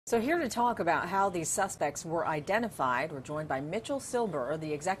So here to talk about how these suspects were identified, we're joined by Mitchell Silber,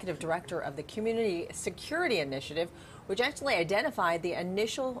 the executive director of the Community Security Initiative, which actually identified the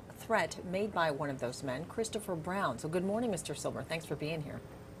initial threat made by one of those men, Christopher Brown. So good morning, Mr. Silber. Thanks for being here.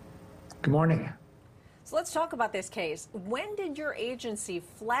 Good morning. So let's talk about this case. When did your agency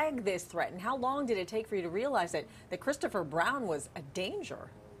flag this threat, and how long did it take for you to realize that Christopher Brown was a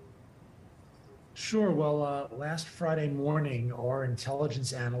danger? Sure. Well, last Friday morning, our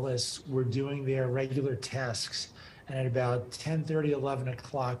intelligence analysts were doing their regular tasks. And at about 10:30, 11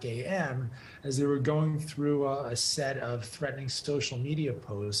 o'clock a.m., as they were going through a set of threatening social media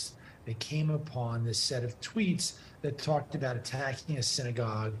posts, they came upon this set of tweets that talked about attacking a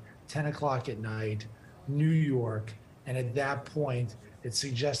synagogue, 10 o'clock at night, New York. And at that point, it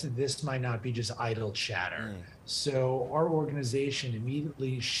suggested this might not be just idle chatter. So our organization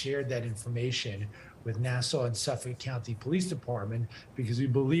immediately shared that information with Nassau and Suffolk County Police Department because we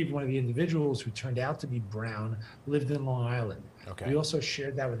believe one of the individuals who turned out to be Brown lived in Long Island. Okay. We also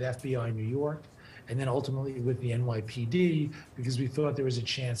shared that with FBI New York and then ultimately with the NYPD because we thought there was a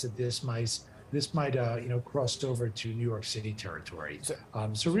chance that this might cross over to New York City territory.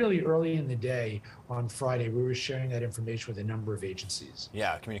 So really early in the day on Friday, we were sharing that information with a number of agencies.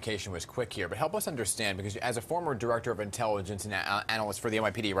 Yeah, communication was quick here, but help us understand, because as a former director of intelligence and analyst for the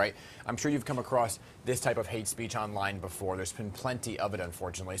NYPD, right, I'm sure you've come across this type of hate speech online before. There's been plenty of it,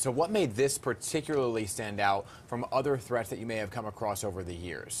 unfortunately. So what made this particularly stand out from other threats that you may have come across over the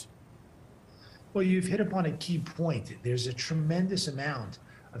years? Well, you've hit upon a key point. There's a tremendous amount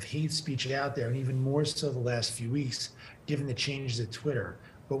of hate speech out there, and even more so the last few weeks, given the changes at Twitter.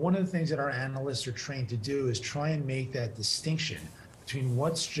 But one of the things that our analysts are trained to do is try and make that distinction between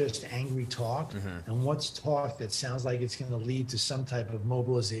what's just angry talk and what's talk that sounds like it's going to lead to some type of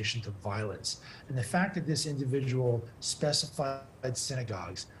mobilization to violence. And the fact that this individual specified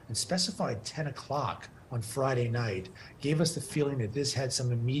synagogues and specified 10 o'clock on Friday night gave us the feeling that this had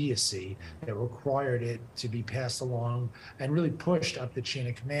some immediacy that required it to be passed along and really pushed up the chain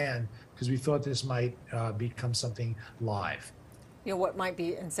of command because we thought this might become something live. You know, what might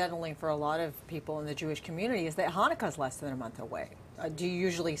be unsettling for a lot of people in the Jewish community is that Hanukkah is less than a month away. Do you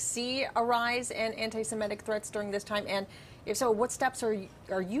usually see a rise in anti-Semitic threats during this time? And if so, what steps are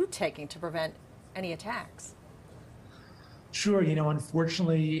you taking to prevent any attacks? Sure.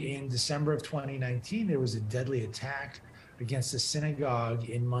 Unfortunately, in December of 2019, there was a deadly attack against a synagogue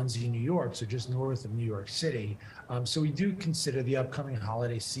in Monsey, New York, so just north of New York City. So we do consider the upcoming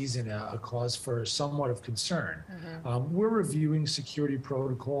holiday season a cause for somewhat of concern. We're reviewing security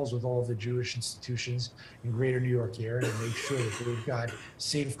protocols with all of the Jewish institutions in greater New York area to make sure that we've got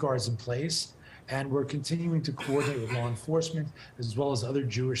safeguards in place. And we're continuing to coordinate with law enforcement as well as other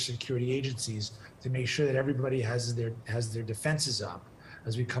Jewish security agencies to make sure that everybody has their defenses up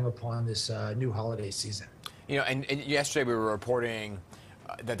as we come upon this new holiday season. And yesterday we were reporting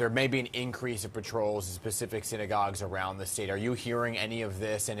that there may be an increase of patrols in specific synagogues around the state. Are you hearing any of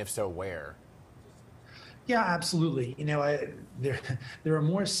this, and if so, where? Yeah, absolutely. There are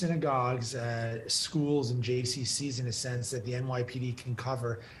more synagogues, schools, and JCCs in a sense that the NYPD can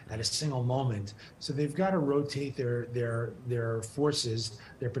cover at a single moment. So they've got to rotate their forces,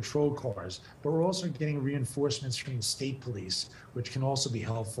 their patrol cars. But we're also getting reinforcements from the state police, which can also be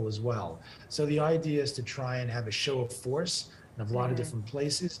helpful as well. So the idea is to try and have a show of force in a lot of different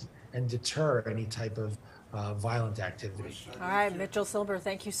places and deter any type of violent activity. All right, Mitchell Silber,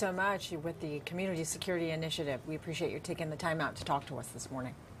 thank you so much. You're with the Community Security Initiative. We appreciate you taking the time out to talk to us this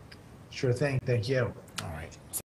morning. Sure thing. Thank you. All right.